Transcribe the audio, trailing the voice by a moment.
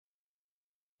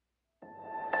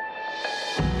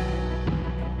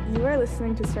You are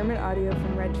listening to sermon audio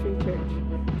from Red Tree Church.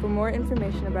 For more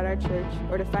information about our church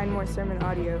or to find more sermon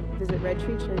audio, visit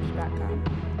redtreechurch.com.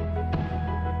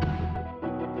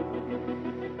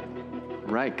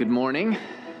 Right, good morning.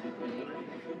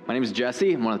 My name is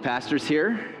Jesse. I'm one of the pastors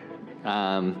here.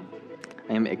 I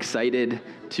am excited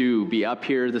to be up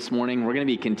here this morning. We're going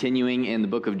to be continuing in the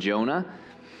book of Jonah.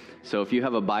 So if you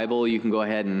have a Bible, you can go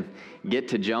ahead and get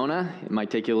to Jonah. It might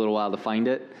take you a little while to find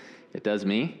it. It does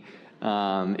me.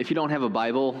 If you don't have a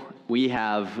Bible, we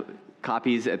have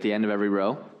copies at the end of every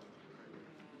row.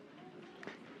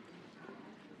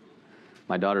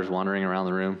 My daughter's wandering around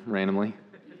the room randomly.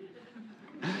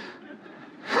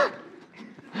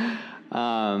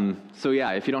 So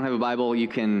yeah, if you don't have a Bible, you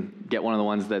can get one of the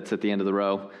ones that's at the end of the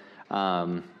row.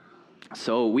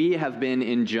 So we have been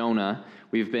in Jonah.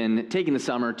 We've been taking the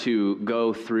summer to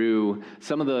go through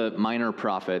some of the minor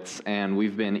prophets, and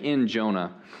we've been in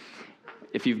Jonah.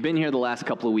 If you've been here the last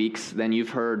couple of weeks, then you've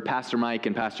heard Pastor Mike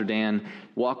and Pastor Dan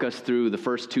walk us through the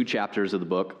first two chapters of the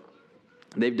book.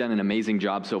 They've done an amazing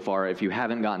job so far. If you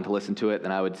haven't gotten to listen to it,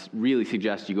 then I would really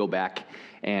suggest you go back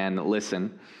and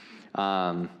listen.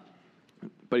 But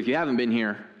if you haven't been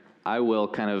here, I will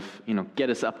kind of, get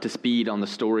us up to speed on the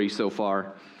story so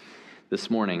far this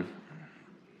morning.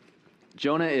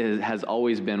 Jonah has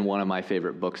always been one of my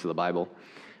favorite books of the Bible.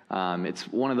 It's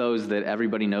one of those that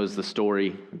everybody knows the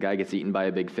story. The guy gets eaten by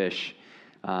a big fish.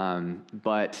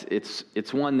 But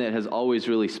it's one that has always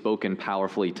really spoken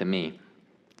powerfully to me.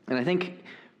 And I think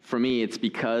for me, it's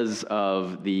because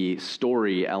of the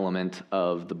story element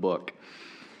of the book.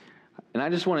 And I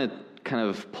just want to kind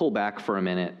of pull back for a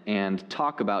minute and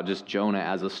talk about just Jonah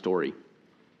as a story.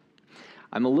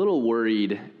 I'm a little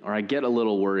worried, or I get a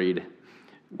little worried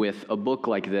with a book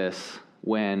like this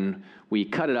when we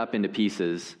cut it up into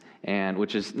pieces, and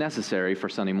which is necessary for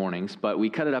Sunday mornings, but we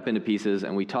cut it up into pieces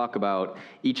and we talk about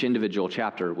each individual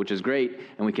chapter, which is great,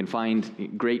 and we can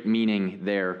find great meaning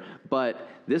there. But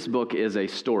this book is a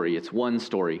story. It's one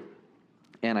story.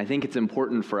 And I think it's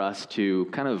important for us to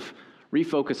kind of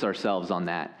refocus ourselves on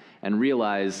that and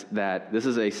realize that this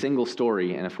is a single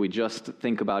story, and if we just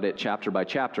think about it chapter by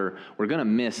chapter, we're going to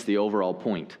miss the overall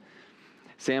point.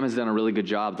 Sam has done a really good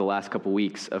job the last couple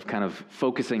weeks of kind of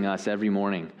focusing us every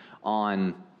morning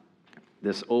on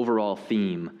this overall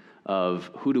theme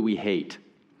of who do we hate.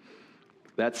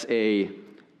 That's a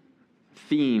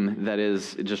theme that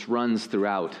it just runs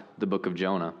throughout the book of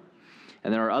Jonah.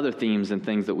 And there are other themes and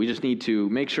things that we just need to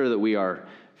make sure that we are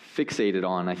fixated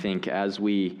on, I think, as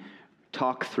we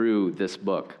talk through this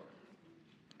book.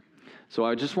 So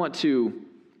I just want to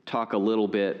talk a little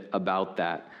bit about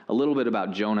that, a little bit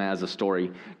about Jonah as a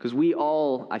story, because we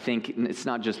all, I think, it's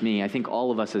not just me, I think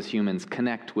all of us as humans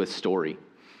connect with story.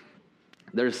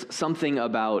 There's something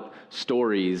about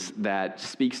stories that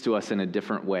speaks to us in a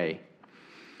different way.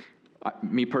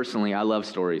 Me personally, I love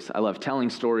stories. I love telling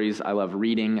stories. I love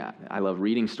reading. I love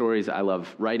reading stories. I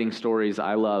love writing stories.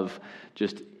 I love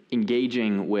just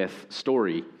engaging with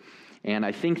story. And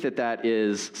I think that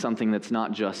is something that's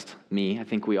not just me. I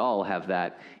think we all have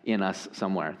that in us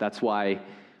somewhere. That's why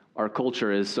our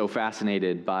culture is so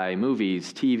fascinated by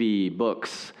movies, TV,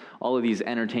 books, all of these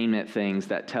entertainment things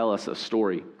that tell us a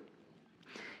story.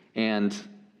 And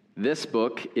this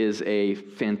book is a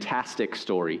fantastic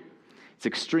story. It's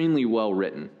extremely well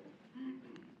written.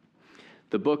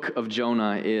 The book of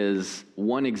Jonah is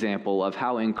one example of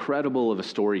how incredible of a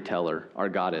storyteller our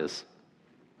God is.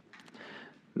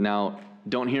 Now,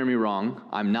 don't hear me wrong.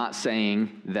 I'm not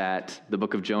saying that the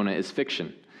book of Jonah is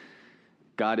fiction.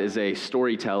 God is a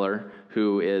storyteller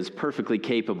who is perfectly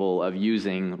capable of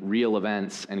using real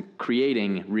events and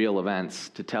creating real events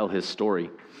to tell his story.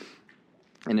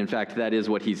 And in fact, that is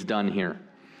what he's done here.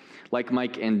 Like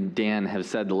Mike and Dan have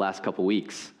said the last couple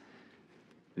weeks,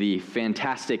 the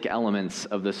fantastic elements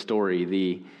of the story,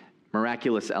 the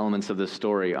miraculous elements of this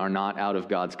story are not out of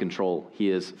God's control. He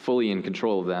is fully in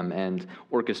control of them and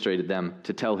orchestrated them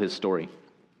to tell his story.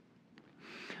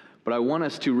 But I want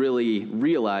us to really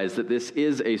realize that this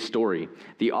is a story.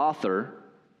 The author,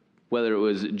 whether it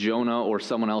was Jonah or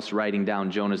someone else writing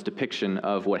down Jonah's depiction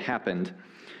of what happened,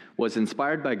 was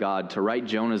inspired by God to write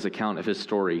Jonah's account of his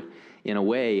story in a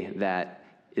way that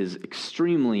is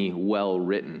extremely well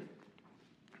written.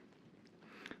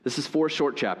 This is 4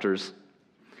 short chapters,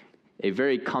 a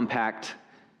very compact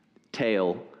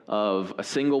tale of a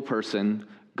single person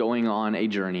going on a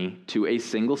journey to a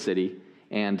single city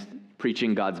and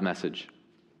preaching God's message.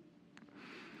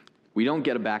 We don't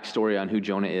get a backstory on who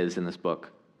Jonah is in this book.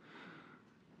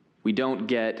 We don't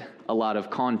get a lot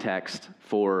of context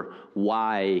for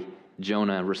why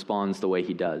Jonah responds the way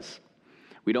he does.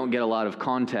 We don't get a lot of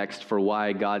context for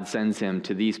why God sends him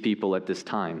to these people at this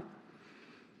time.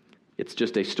 It's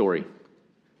just a story.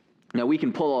 Now, we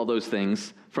can pull all those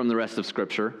things from the rest of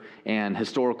Scripture and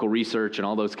historical research and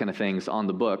all those kind of things on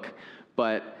the book,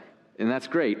 and that's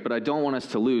great, but I don't want us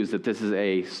to lose that this is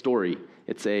a story.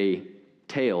 It's a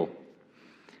tale.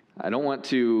 I don't want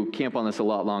to camp on this a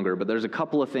lot longer, but there's a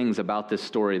couple of things about this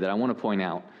story that I want to point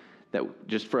out that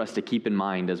just for us to keep in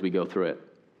mind as we go through it.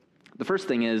 The first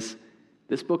thing is,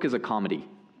 this book is a comedy.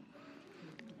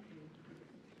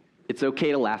 It's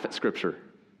okay to laugh at Scripture.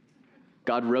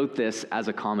 God wrote this as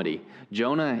a comedy.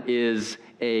 Jonah is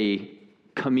a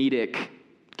comedic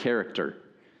character.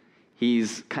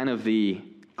 He's kind of the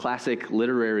classic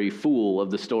literary fool of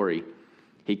the story.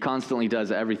 He constantly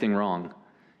does everything wrong,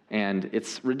 and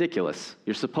it's ridiculous.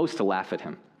 You're supposed to laugh at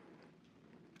him.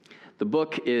 The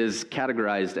book is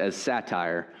categorized as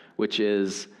satire, which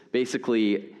is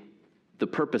basically, the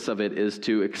purpose of it is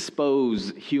to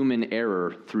expose human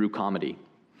error through comedy.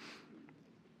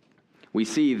 We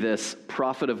see this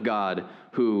prophet of God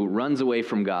who runs away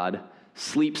from God,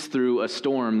 sleeps through a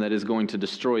storm that is going to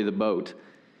destroy the boat,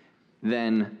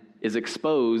 then is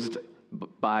exposed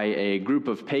by a group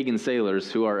of pagan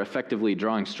sailors who are effectively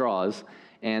drawing straws,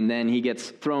 and then he gets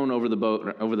thrown over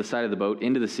the side of the boat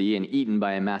into the sea and eaten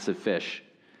by a massive fish.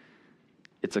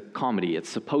 It's a comedy. It's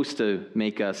supposed to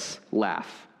make us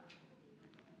laugh.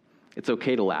 It's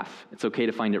okay to laugh. It's okay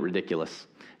to find it ridiculous.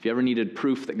 If you ever needed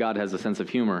proof that God has a sense of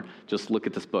humor, just look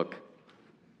at this book.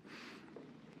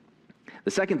 The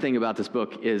second thing about this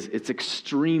book is it's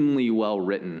extremely well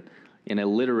written in a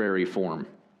literary form.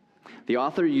 The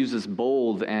author uses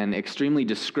bold and extremely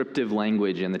descriptive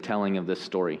language in the telling of this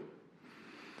story.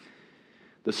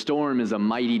 The storm is a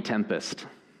mighty tempest.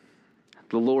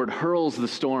 The Lord hurls the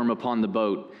storm upon the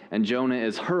boat, and Jonah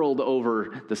is hurled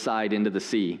over the side into the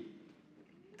sea.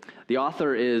 The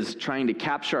author is trying to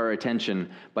capture our attention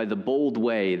by the bold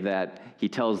way that he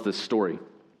tells this story.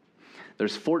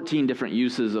 There's 14 different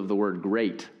uses of the word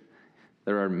great.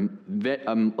 There are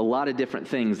a lot of different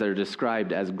things that are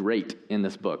described as great in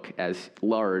this book, as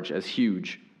large, as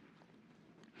huge.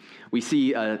 We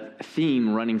see a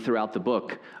theme running throughout the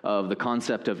book of the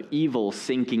concept of evil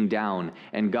sinking down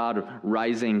and God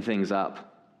rising things up.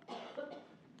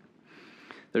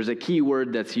 There's a key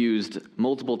word that's used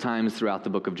multiple times throughout the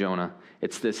book of Jonah.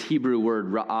 It's this Hebrew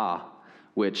word ra'ah,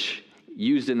 which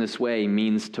used in this way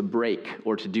means to break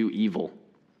or to do evil.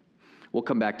 We'll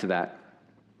come back to that.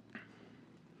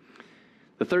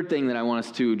 The third thing that I want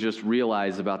us to just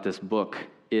realize about this book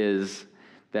is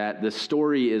that the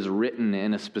story is written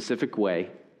in a specific way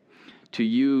to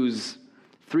use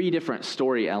 3 different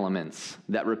story elements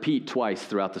that repeat twice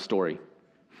throughout the story.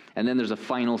 And then there's a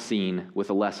final scene with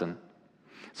a lesson.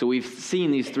 So we've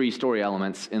seen these 3 story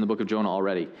elements in the book of Jonah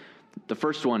already. The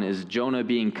first one is Jonah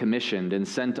being commissioned and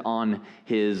sent on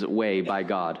his way by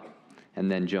God,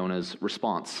 and then Jonah's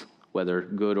response, whether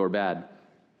good or bad.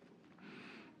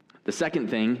 The second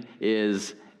thing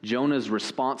is Jonah's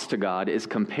response to God is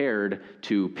compared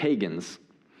to pagans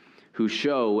who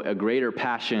show a greater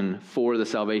passion for the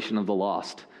salvation of the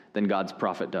lost than God's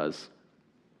prophet does.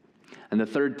 And the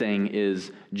third thing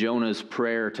is Jonah's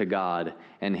prayer to God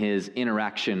and his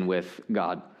interaction with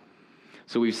God.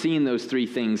 So we've seen those 3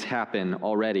 things happen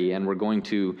already, and we're going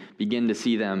to begin to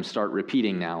see them start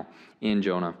repeating now in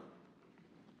Jonah.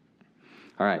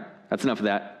 All right, that's enough of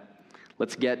that.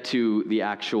 Let's get to the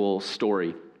actual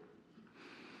story.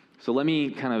 So let me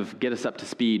kind of get us up to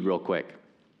speed real quick.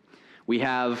 We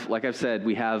have, like I've said,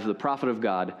 we have the prophet of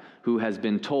God who has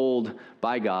been told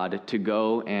by God to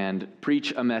go and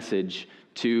preach a message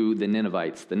to the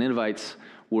Ninevites. The Ninevites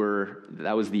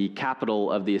that was the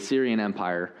capital of the Assyrian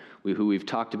Empire, who we've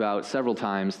talked about several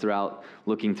times throughout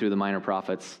looking through the minor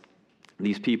prophets.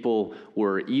 These people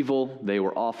were evil, they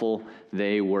were awful,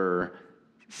 they were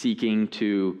seeking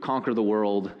to conquer the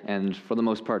world, and for the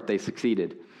most part, they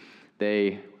succeeded.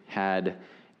 They had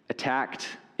attacked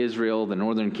Israel, the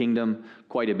northern kingdom,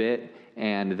 quite a bit,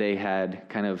 and they had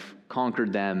kind of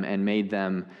conquered them and made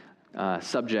them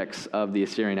subjects of the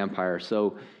Assyrian Empire.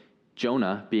 So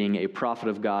Jonah, being a prophet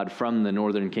of God from the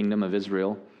northern kingdom of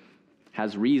Israel,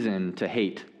 has reason to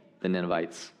hate the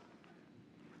Ninevites.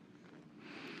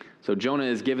 So Jonah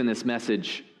is given this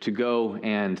message to go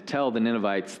and tell the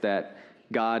Ninevites that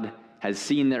God has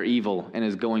seen their evil and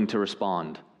is going to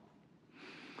respond.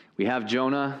 We have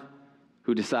Jonah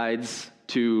who decides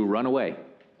to run away.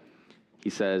 He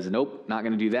says, nope, not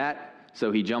going to do that.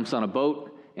 So he jumps on a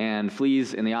boat and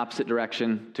flees in the opposite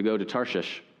direction to go to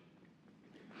Tarshish.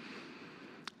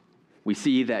 We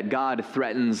see that God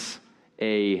threatens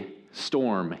a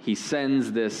storm. He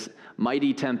sends this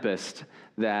mighty tempest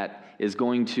that is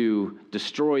going to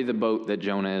destroy the boat that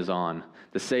Jonah is on.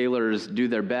 The sailors do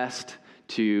their best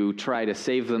to try to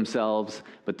save themselves,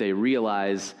 but they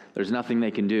realize there's nothing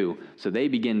they can do. So they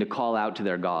begin to call out to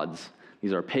their gods.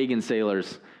 These are pagan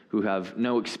sailors who have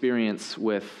no experience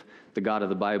with the God of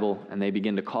the Bible, and they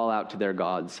begin to call out to their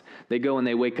gods. They go and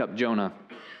they wake up Jonah,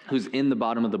 who's in the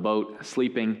bottom of the boat,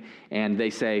 sleeping, and they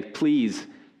say, "Please,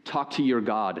 talk to your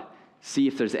God. See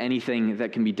if there's anything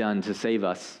that can be done to save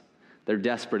us." They're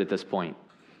desperate at this point.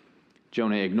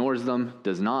 Jonah ignores them,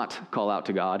 does not call out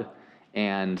to God,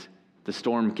 and the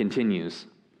storm continues.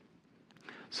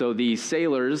 So the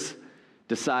sailors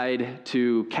decide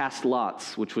to cast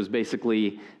lots, which was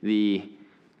basically the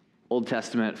Old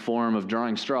Testament form of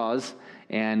drawing straws,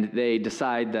 and they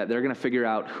decide that they're going to figure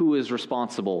out who is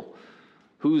responsible,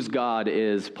 whose God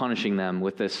is punishing them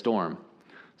with this storm.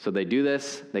 So they do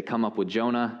this, they come up with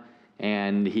Jonah,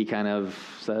 and he kind of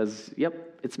says,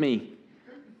 "Yep, it's me.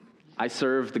 I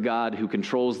serve the God who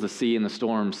controls the sea and the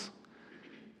storms."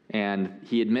 And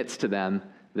he admits to them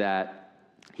that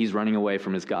he's running away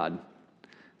from his God.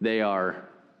 They are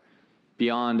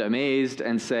beyond amazed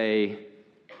and say,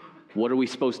 "What are we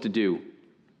supposed to do?"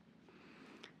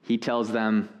 He tells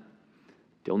them,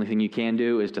 "The only thing you can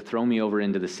do is to throw me over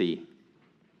into the sea."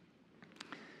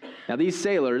 Now, these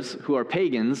sailors, who are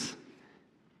pagans,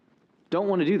 don't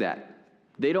want to do that.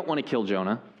 They don't want to kill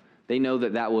Jonah. They know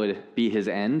that that would be his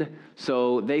end.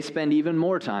 So they spend even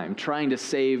more time trying to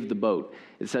save the boat.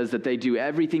 It says that they do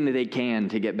everything that they can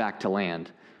to get back to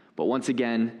land. But once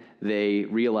again, they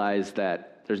realize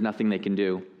that there's nothing they can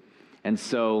do. And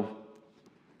so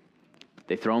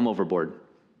they throw him overboard.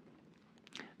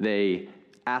 They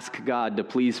ask God to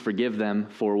please forgive them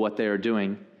for what they are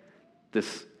doing.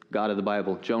 This God of the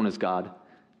Bible, Jonah's God.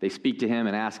 They speak to him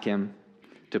and ask him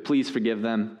to please forgive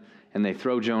them, and they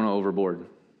throw Jonah overboard.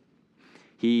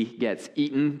 He gets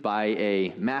eaten by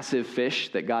a massive fish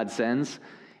that God sends,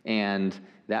 and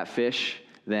that fish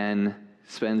then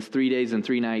spends 3 days and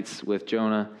 3 nights with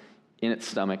Jonah in its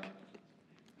stomach.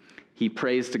 He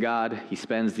prays to God. He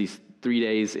spends these 3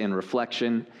 days in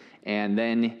reflection, and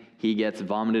then he gets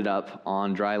vomited up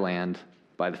on dry land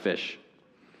by the fish.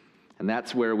 And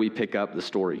that's where we pick up the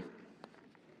story.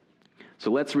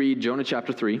 So let's read Jonah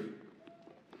chapter 3,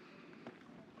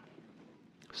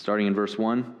 starting in verse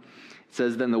 1. It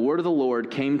says, "Then the word of the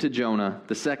Lord came to Jonah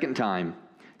the second time,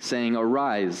 saying,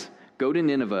 'Arise, go to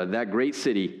Nineveh, that great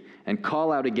city, and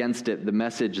call out against it the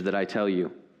message that I tell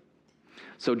you.'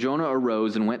 So Jonah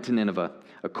arose and went to Nineveh,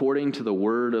 according to the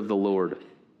word of the Lord.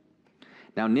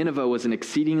 Now Nineveh was an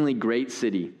exceedingly great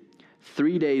city,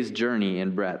 3 days' journey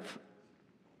in breadth.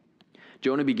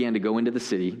 Jonah began to go into the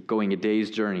city, going a day's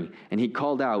journey, and he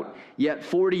called out, 'Yet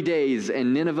 40 days,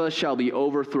 and Nineveh shall be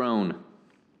overthrown.'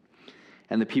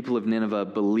 And the people of Nineveh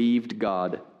believed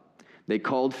God. They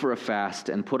called for a fast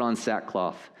and put on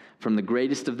sackcloth, from the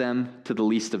greatest of them to the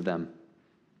least of them.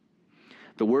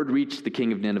 The word reached the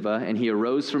king of Nineveh, and he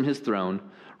arose from his throne,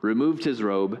 removed his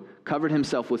robe, covered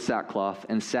himself with sackcloth,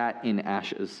 and sat in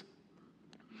ashes.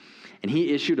 And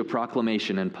he issued a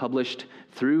proclamation and published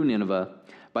through Nineveh,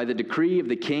 'By the decree of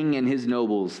the king and his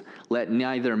nobles, let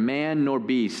neither man nor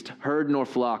beast, herd nor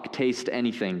flock taste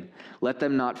anything. Let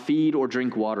them not feed or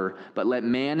drink water, but let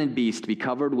man and beast be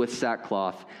covered with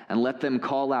sackcloth, and let them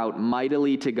call out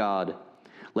mightily to God.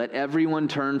 Let everyone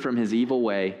turn from his evil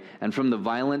way and from the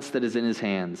violence that is in his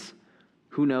hands.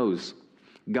 Who knows?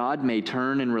 God may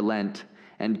turn and relent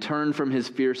and turn from his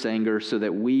fierce anger so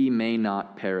that we may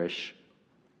not perish.'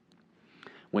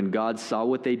 When God saw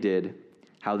what they did,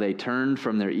 how they turned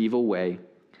from their evil way,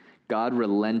 God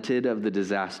relented of the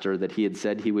disaster that he had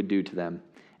said he would do to them,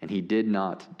 and he did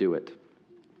not do it."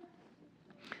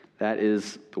 That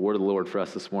is the word of the Lord for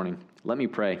us this morning. Let me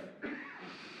pray.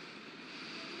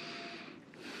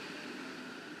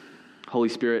 Holy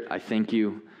Spirit, I thank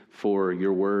you for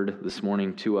your word this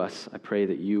morning to us. I pray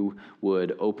that you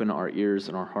would open our ears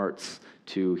and our hearts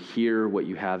to hear what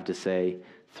you have to say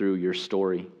through your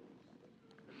story.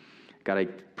 God, I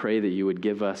pray that you would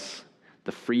give us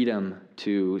the freedom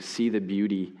to see the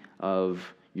beauty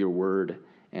of your word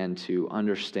and to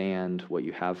understand what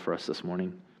you have for us this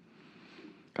morning.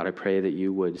 God, I pray that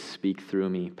you would speak through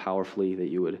me powerfully, that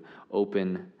you would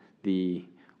open the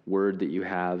word that you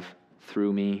have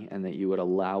through me, and that you would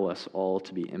allow us all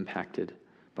to be impacted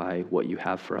by what you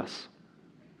have for us.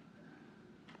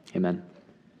 Amen.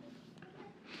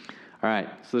 All right,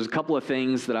 so there's a couple of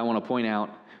things that I want to point out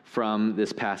from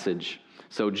this passage.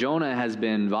 So Jonah has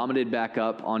been vomited back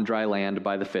up on dry land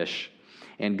by the fish,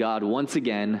 and God once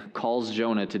again calls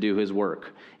Jonah to do his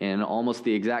work in almost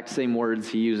the exact same words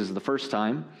he uses the first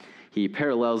time. He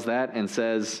parallels that and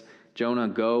says, Jonah,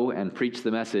 go and preach the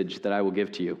message that I will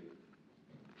give to you.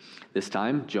 This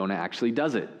time, Jonah actually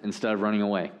does it instead of running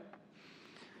away.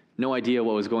 No idea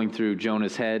what was going through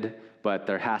Jonah's head, but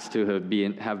there has to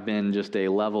have been just a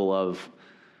level of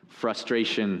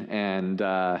frustration and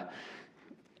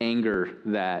anger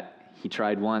that he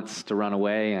tried once to run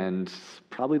away, and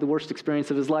probably the worst experience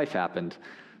of his life happened.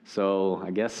 So I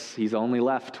guess he's only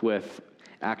left with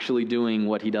actually doing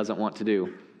what he doesn't want to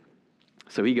do.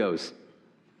 So he goes.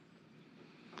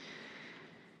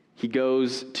 He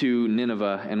goes to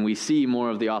Nineveh, and we see more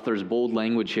of the author's bold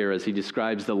language here as he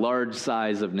describes the large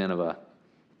size of Nineveh.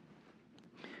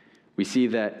 We see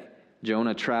that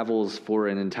Jonah travels for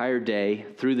an entire day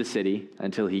through the city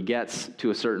until he gets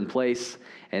to a certain place,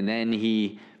 and then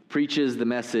he preaches the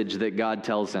message that God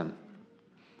tells him.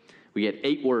 We get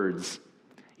 8 words.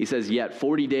 He says, "Yet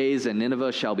 40 days and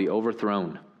Nineveh shall be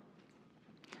overthrown."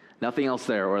 Nothing else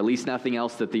there, or at least nothing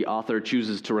else that the author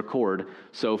chooses to record.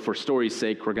 So for story's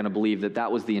sake, we're going to believe that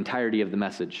that was the entirety of the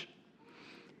message.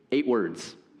 8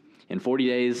 words. In 40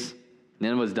 days,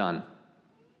 Nineveh's done.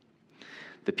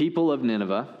 The people of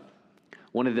Nineveh,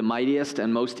 one of the mightiest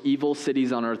and most evil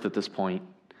cities on earth at this point,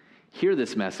 hear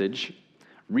this message,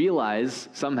 realize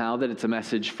somehow that it's a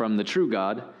message from the true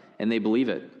God, and they believe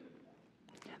it.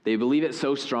 They believe it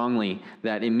so strongly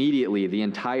that immediately the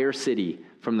entire city,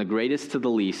 from the greatest to the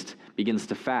least, begins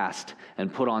to fast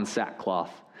and put on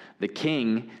sackcloth. The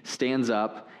king stands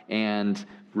up and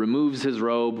removes his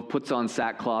robe, puts on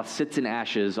sackcloth, sits in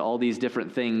ashes, all these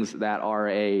different things that are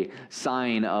a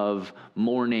sign of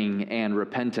mourning and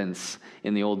repentance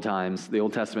in the Old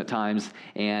Testament times,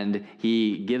 and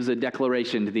he gives a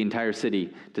declaration to the entire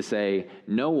city to say,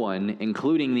 no one,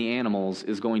 including the animals,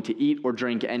 is going to eat or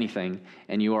drink anything,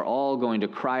 and you are all going to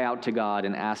cry out to God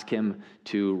and ask him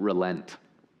to relent.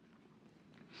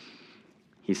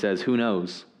 He says, who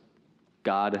knows?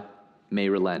 God may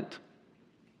relent.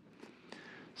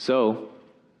 So,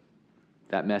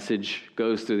 that message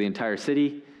goes through the entire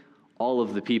city. All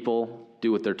of the people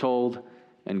do what they're told,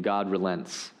 and God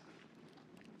relents.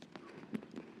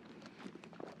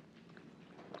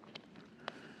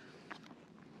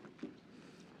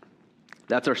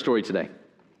 That's our story today.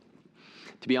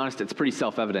 To be honest, it's pretty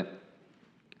self-evident.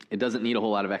 It doesn't need a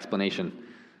whole lot of explanation.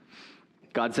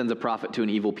 God sends a prophet to an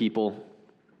evil people.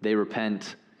 They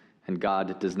repent, and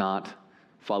God does not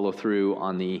follow through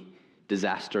on the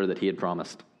disaster that he had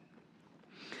promised.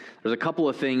 There's a couple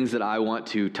of things that I want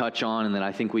to touch on and that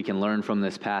I think we can learn from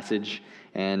this passage,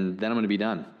 and then I'm going to be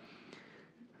done.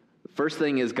 The first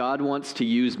thing is God wants to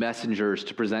use messengers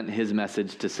to present his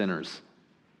message to sinners.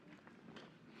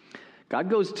 God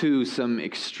goes to some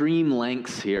extreme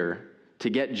lengths here to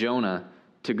get Jonah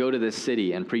to go to this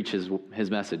city and preach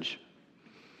his message.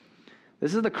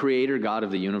 This is the creator God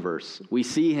of the universe. We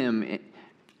see him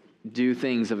do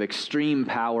things of extreme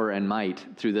power and might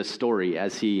through this story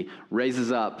as he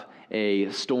raises up a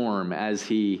storm, as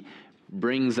he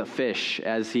brings a fish,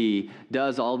 as he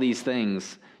does all these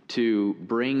things to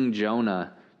bring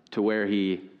Jonah to where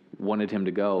he wanted him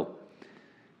to go.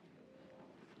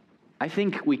 I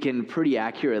think we can pretty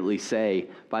accurately say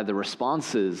by the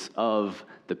responses of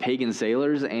the pagan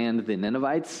sailors and the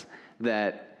Ninevites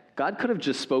that God could have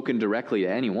just spoken directly to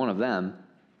any one of them,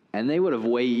 and they would have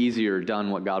way easier done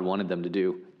what God wanted them to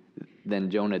do than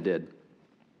Jonah did.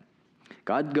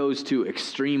 God goes to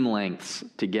extreme lengths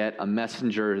to get a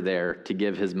messenger there to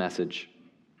give his message.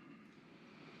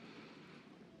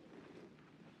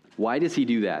 Why does he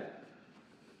do that?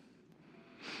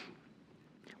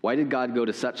 Why did God go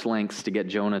to such lengths to get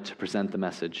Jonah to present the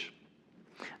message?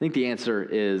 I think the answer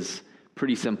is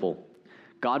pretty simple.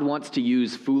 God wants to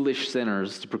use foolish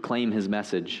sinners to proclaim his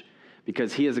message,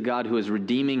 because he is a God who is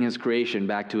redeeming his creation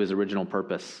back to his original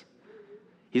purpose.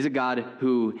 He's a God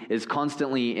who is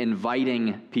constantly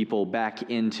inviting people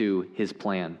back into his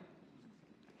plan.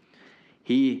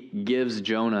 He gives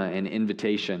Jonah an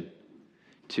invitation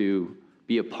to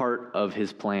be a part of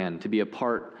his plan, to be a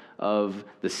part of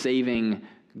the saving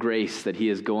grace that he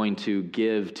is going to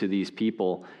give to these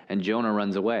people, and Jonah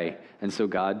runs away. And so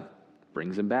God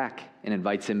brings him back and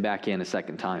invites him back in a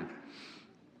second time.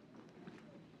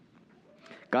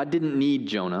 God didn't need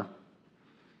Jonah.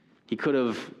 He could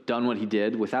have done what he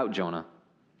did without Jonah.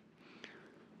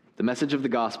 The message of the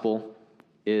gospel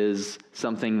is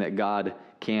something that God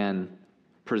can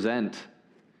present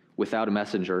without a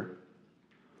messenger,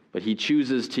 but he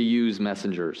chooses to use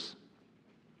messengers.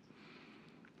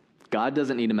 God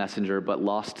doesn't need a messenger, but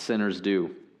lost sinners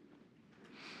do.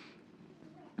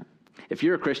 If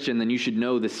you're a Christian, then you should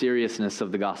know the seriousness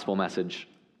of the gospel message.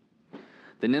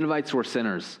 The Ninevites were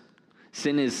sinners.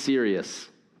 Sin is serious.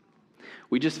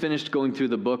 We just finished going through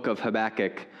the book of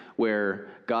Habakkuk, where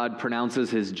God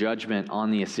pronounces his judgment on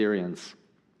the Assyrians.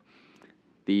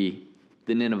 The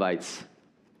Ninevites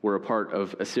were a part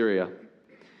of Assyria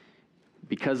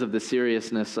because of the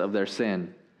seriousness of their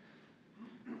sin.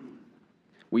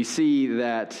 We see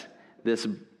that this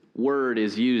word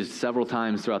is used several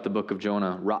times throughout the book of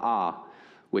Jonah, ra'ah,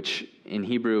 which in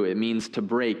Hebrew it means to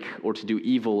break or to do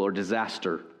evil or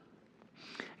disaster.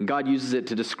 And God uses it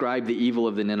to describe the evil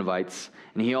of the Ninevites,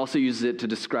 and he also uses it to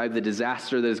describe the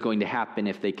disaster that is going to happen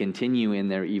if they continue in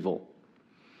their evil.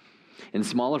 In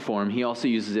smaller form, he also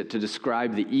uses it to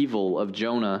describe the evil of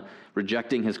Jonah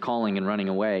rejecting his calling and running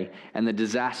away, and the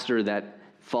disaster that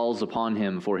falls upon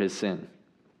him for his sin.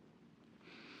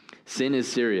 Sin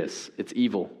is serious, it's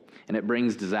evil, and it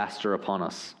brings disaster upon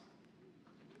us.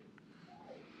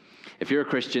 If you're a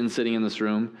Christian sitting in this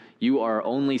room, you are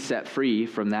only set free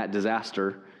from that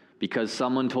disaster because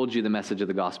someone told you the message of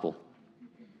the gospel.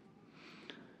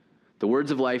 The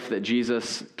words of life that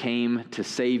Jesus came to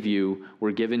save you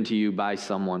were given to you by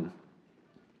someone.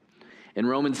 In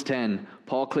Romans 10,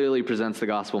 Paul clearly presents the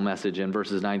gospel message in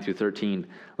verses 9 through 13.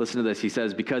 Listen to this. He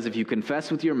says, "Because if you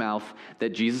confess with your mouth that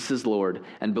Jesus is Lord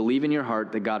and believe in your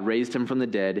heart that God raised him from the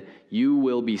dead, you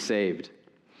will be saved.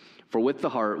 For with the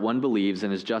heart one believes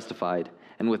and is justified,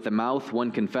 and with the mouth one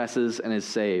confesses and is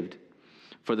saved.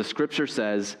 For the scripture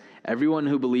says, everyone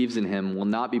who believes in him will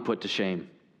not be put to shame.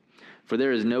 For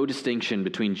there is no distinction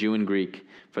between Jew and Greek,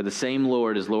 for the same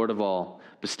Lord is Lord of all,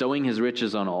 bestowing his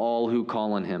riches on all who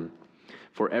call on him.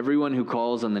 For everyone who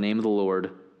calls on the name of the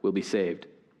Lord will be saved."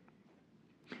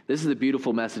 This is the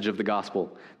beautiful message of the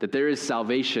gospel, that there is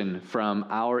salvation from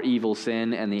our evil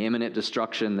sin and the imminent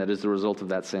destruction that is the result of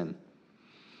that sin.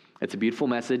 It's a beautiful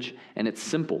message, and it's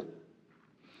simple.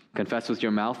 Confess with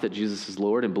your mouth that Jesus is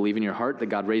Lord and believe in your heart that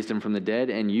God raised him from the dead,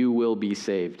 and you will be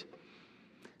saved.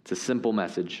 It's a simple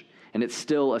message, and it's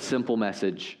still a simple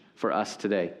message for us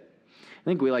today. I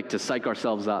think we like to psych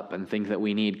ourselves up and think that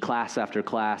we need class after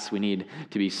class. We need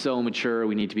to be so mature.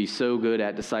 We need to be so good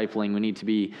at discipling. We need to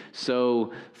be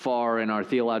so far in our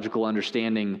theological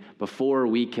understanding before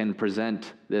we can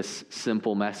present this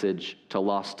simple message to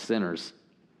lost sinners.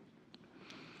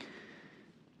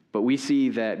 But we see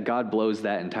that God blows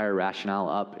that entire rationale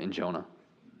up in Jonah.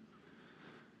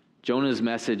 Jonah's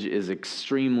message is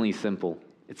extremely simple.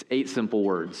 It's 8 simple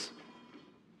words.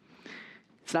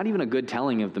 It's not even a good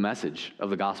telling of the message of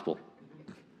the gospel.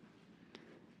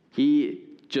 He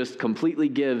just completely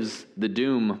gives the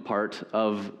doom part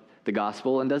of the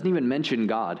gospel and doesn't even mention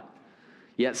God.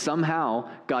 Yet somehow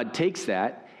God takes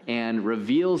that and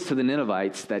reveals to the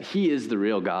Ninevites that he is the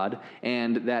real God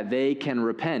and that they can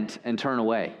repent and turn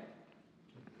away.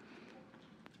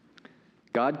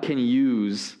 God can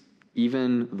use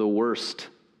even the worst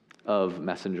of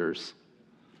messengers,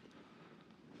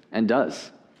 and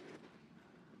does.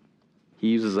 He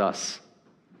uses us.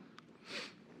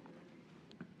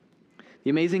 The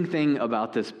amazing thing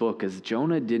about this book is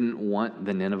Jonah didn't want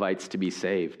the Ninevites to be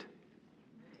saved.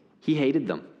 He hated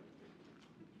them.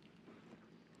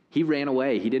 He ran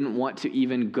away. He didn't want to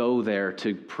even go there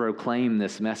to proclaim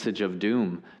this message of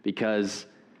doom, because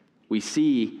we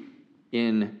see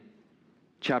in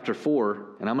chapter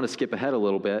 4, and I'm going to skip ahead a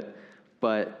little bit,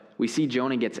 but we see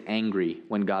Jonah gets angry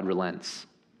when God relents.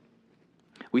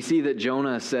 We see that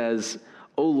Jonah says,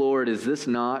 "O Lord, is this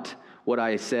not what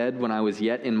I said when I was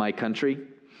yet in my country?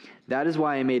 That is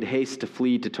why I made haste to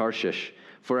flee to Tarshish,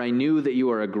 for I knew that you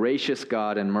are a gracious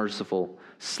God and merciful,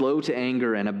 slow to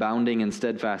anger and abounding in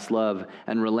steadfast love,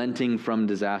 and relenting from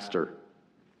disaster."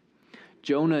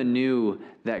 Jonah knew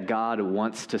that God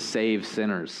wants to save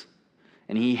sinners,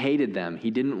 and he hated them. He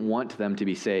didn't want them to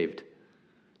be saved.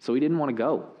 So he didn't want to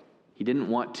go. He didn't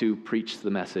want to preach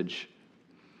the message.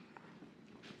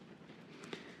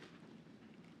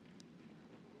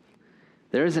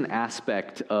 There is an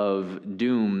aspect of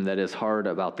doom that is hard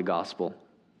about the gospel.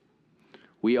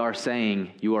 We are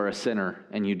saying you are a sinner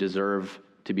and you deserve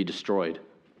to be destroyed.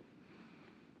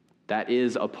 That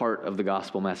is a part of the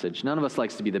gospel message. None of us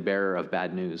likes to be the bearer of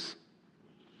bad news.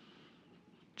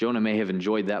 Jonah may have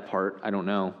enjoyed that part, I don't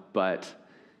know, but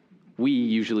we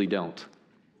usually don't.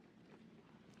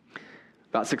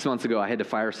 About 6 months ago, I had to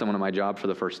fire someone at my job for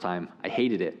the first time. I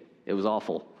hated it. It was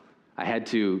awful. I had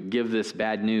to give this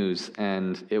bad news,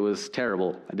 and it was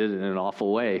terrible. I did it in an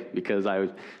awful way because I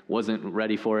wasn't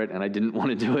ready for it, and I didn't want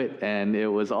to do it, and it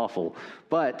was awful.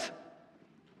 But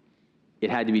it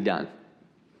had to be done.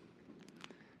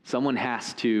 Someone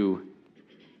has to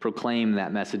proclaim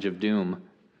that message of doom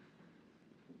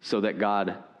so that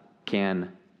God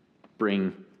can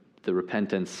bring the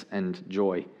repentance and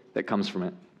joy that comes from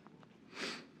it.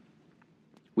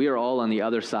 we are all on the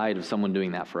other side of someone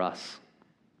doing that for us.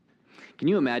 Can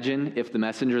you imagine if the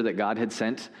messenger that God had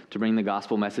sent to bring the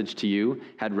gospel message to you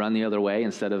had run the other way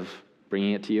instead of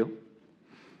bringing it to you?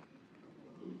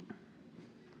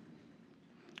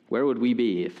 Where would we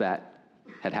be if that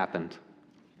had happened?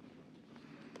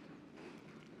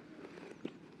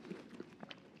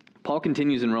 Paul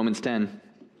continues in Romans 10,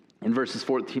 in verses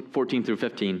 14 through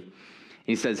 15.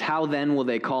 He says, "How then will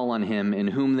they call on him in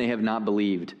whom they have not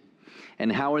believed?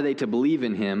 And how are they to believe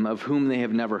in him of whom they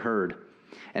have never heard?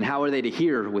 And how are they to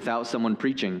hear without someone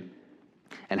preaching?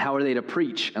 And how are they to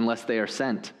preach unless they are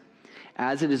sent?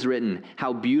 As it is written,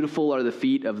 how beautiful are the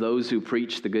feet of those who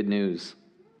preach the good news."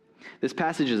 This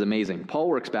passage is amazing. Paul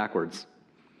works backwards.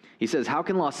 He says, how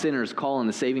can lost sinners call on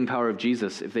the saving power of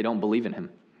Jesus if they don't believe in him?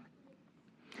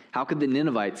 How could the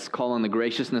Ninevites call on the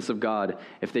graciousness of God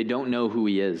if they don't know who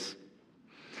he is?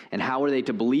 And how are they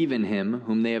to believe in him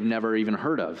whom they have never even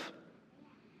heard of?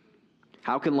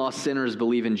 How can lost sinners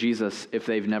believe in Jesus if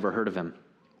they've never heard of him?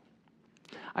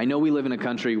 I know we live in a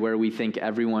country where we think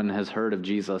everyone has heard of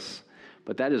Jesus,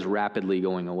 but that is rapidly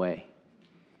going away.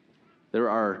 There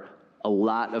are a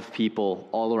lot of people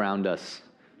all around us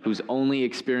whose only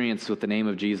experience with the name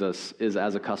of Jesus is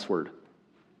as a cuss word.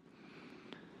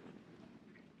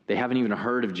 They haven't even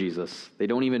heard of Jesus. They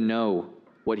don't even know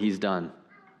what he's done.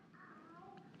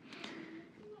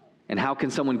 And how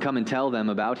can someone come and tell them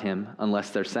about him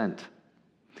unless they're sent?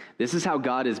 This is how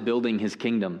God is building his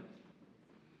kingdom.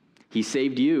 He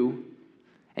saved you,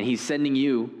 and he's sending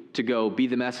you to go be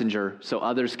the messenger so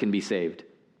others can be saved.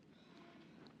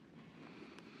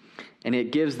 And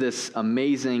it gives this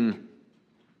amazing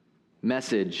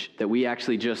message that we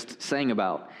actually just sang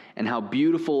about, and how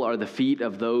beautiful are the feet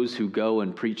of those who go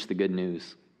and preach the good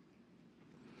news.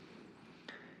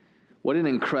 What an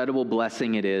incredible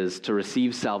blessing it is to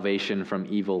receive salvation from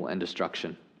evil and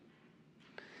destruction.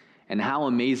 And how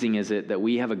amazing is it that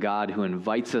we have a God who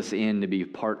invites us in to be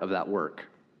part of that work,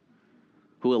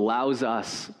 who allows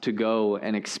us to go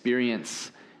and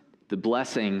experience the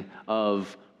blessing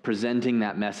of presenting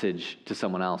that message to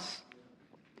someone else.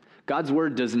 God's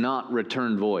word does not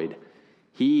return void.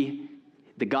 The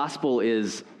gospel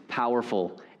is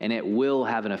powerful, and it will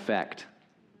have an effect.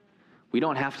 We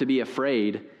don't have to be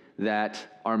afraid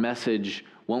that our message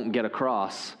won't get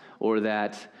across or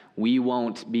that we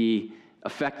won't be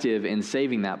effective in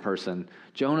saving that person.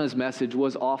 Jonah's message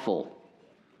was awful.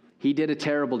 He did a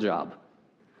terrible job.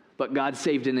 But God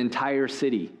saved an entire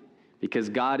city because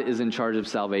God is in charge of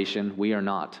salvation. We are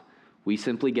not. We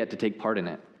simply get to take part in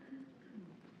it.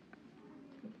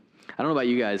 I don't know about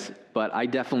you guys, but I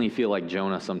definitely feel like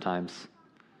Jonah sometimes.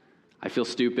 I feel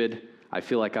stupid. I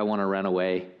feel like I want to run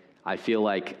away. I feel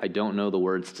like I don't know the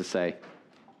words to say.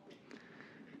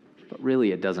 But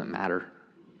really, it doesn't matter.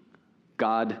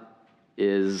 God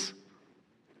is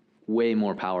way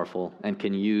more powerful and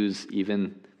can use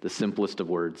even the simplest of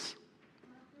words.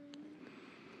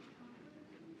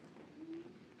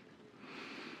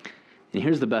 And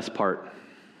here's the best part.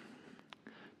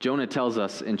 Jonah tells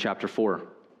us in chapter 4.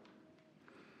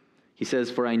 He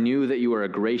says, "For I knew that you are a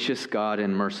gracious God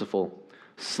and merciful,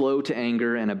 slow to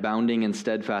anger and abounding in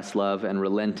steadfast love and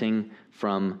relenting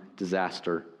from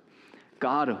disaster."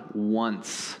 God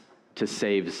wants to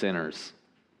save sinners.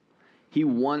 He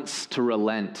wants to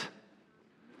relent.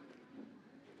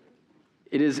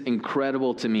 It is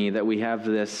incredible to me that we have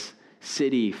this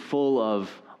city full of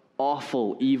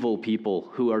awful, evil people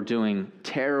who are doing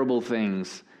terrible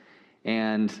things,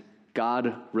 and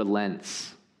God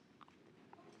relents.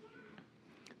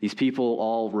 These people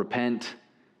all repent,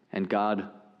 and God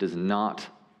does not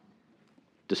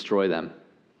destroy them.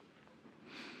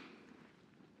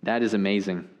 That is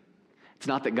amazing. It's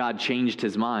not that God changed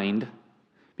his mind,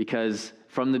 because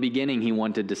from the beginning he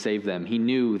wanted to save them. He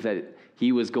knew that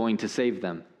he was going to save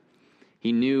them.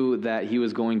 He knew that he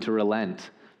was going to relent,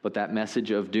 but that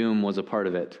message of doom was a part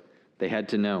of it. They had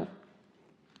to know.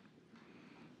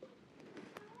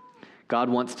 God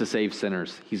wants to save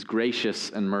sinners. He's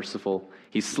gracious and merciful.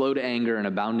 He's slow to anger and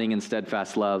abounding in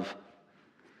steadfast love.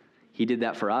 He did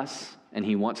that for us, and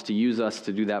he wants to use us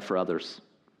to do that for others.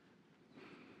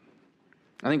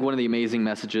 I think one of the amazing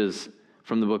messages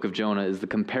from the book of Jonah is the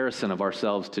comparison of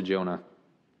ourselves to Jonah.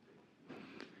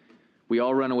 We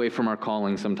all run away from our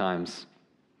calling sometimes.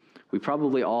 We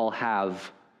probably all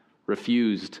have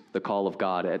refused the call of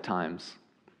God at times.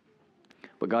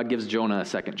 But God gives Jonah a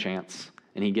second chance,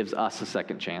 and he gives us a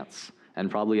second chance, and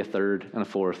probably a third, and a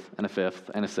fourth, and a fifth,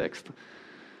 and a sixth,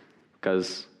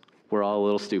 because we're all a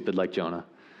little stupid like Jonah.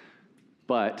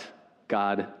 But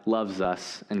God loves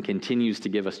us and continues to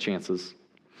give us chances.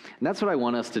 And that's what I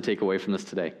want us to take away from this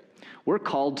today. We're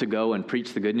called to go and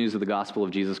preach the good news of the gospel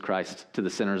of Jesus Christ to the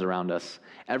sinners around us.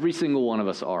 Every single one of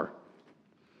us are.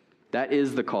 That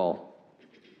is the call.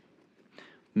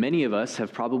 Many of us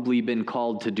have probably been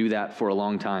called to do that for a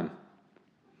long time.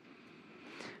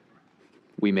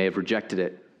 We may have rejected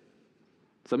it.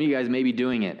 Some of you guys may be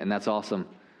doing it, and that's awesome.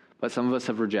 But some of us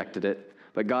have rejected it.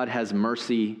 But God has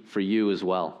mercy for you as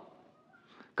well.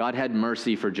 God had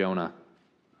mercy for Jonah.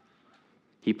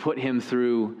 He put him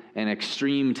through an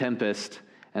extreme tempest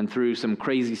and through some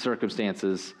crazy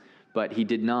circumstances, but he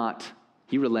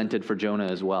relented for Jonah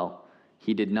as well.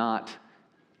 He did not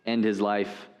end his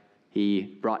life. He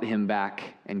brought him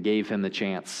back and gave him the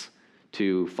chance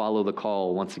to follow the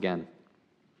call once again.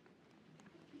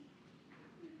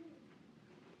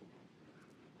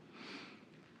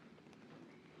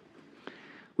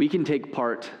 We can take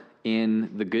part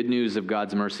in the good news of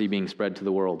God's mercy being spread to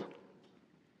the world.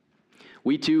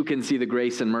 We too can see the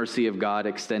grace and mercy of God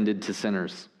extended to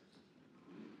sinners.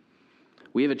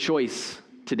 We have a choice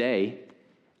today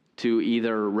to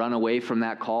either run away from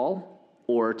that call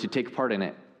or to take part in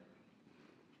it.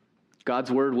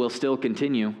 God's word will still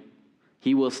continue.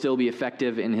 He will still be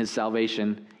effective in his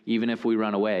salvation, even if we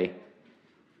run away,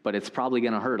 but it's probably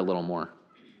going to hurt a little more.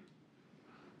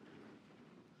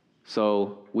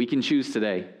 So we can choose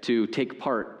today to take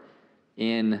part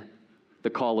in the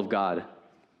call of God.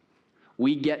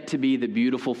 We get to be the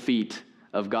beautiful feet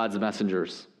of God's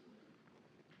messengers.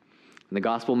 And the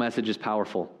gospel message is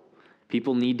powerful.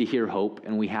 People need to hear hope,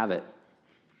 and we have it.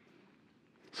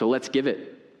 So let's give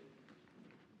it.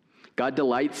 God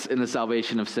delights in the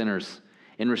salvation of sinners,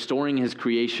 in restoring his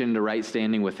creation to right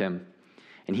standing with him.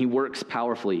 And he works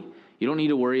powerfully. You don't need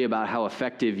to worry about how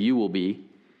effective you will be.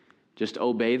 Just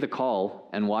obey the call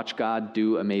and watch God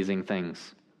do amazing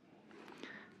things.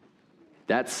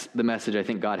 That's the message I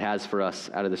think God has for us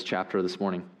out of this chapter this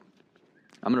morning.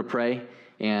 I'm going to pray,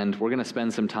 and we're going to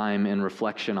spend some time in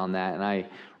reflection on that. And I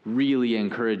really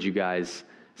encourage you guys,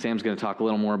 Sam's going to talk a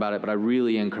little more about it, but I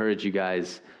really encourage you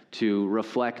guys to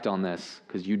reflect on this,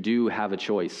 because you do have a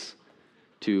choice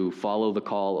to follow the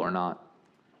call or not.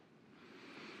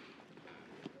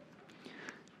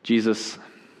 Jesus,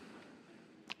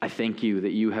 I thank you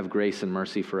that you have grace and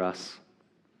mercy for us,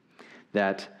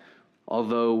 that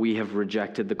although we have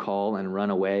rejected the call and run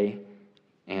away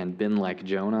and been like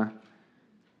Jonah,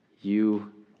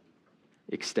 you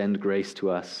extend grace to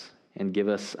us and give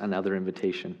us another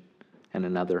invitation and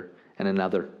another and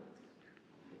another.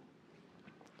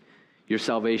 Your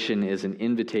salvation is an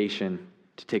invitation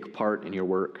to take part in your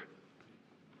work.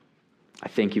 I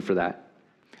thank you for that.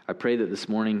 I pray that this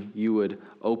morning you would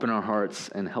open our hearts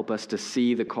and help us to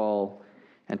see the call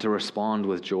and to respond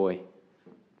with joy.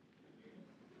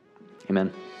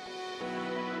 Amen.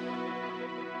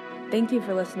 Thank you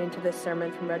for listening to this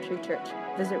sermon from Red Tree Church.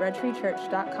 Visit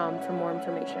redtreechurch.com for more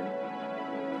information.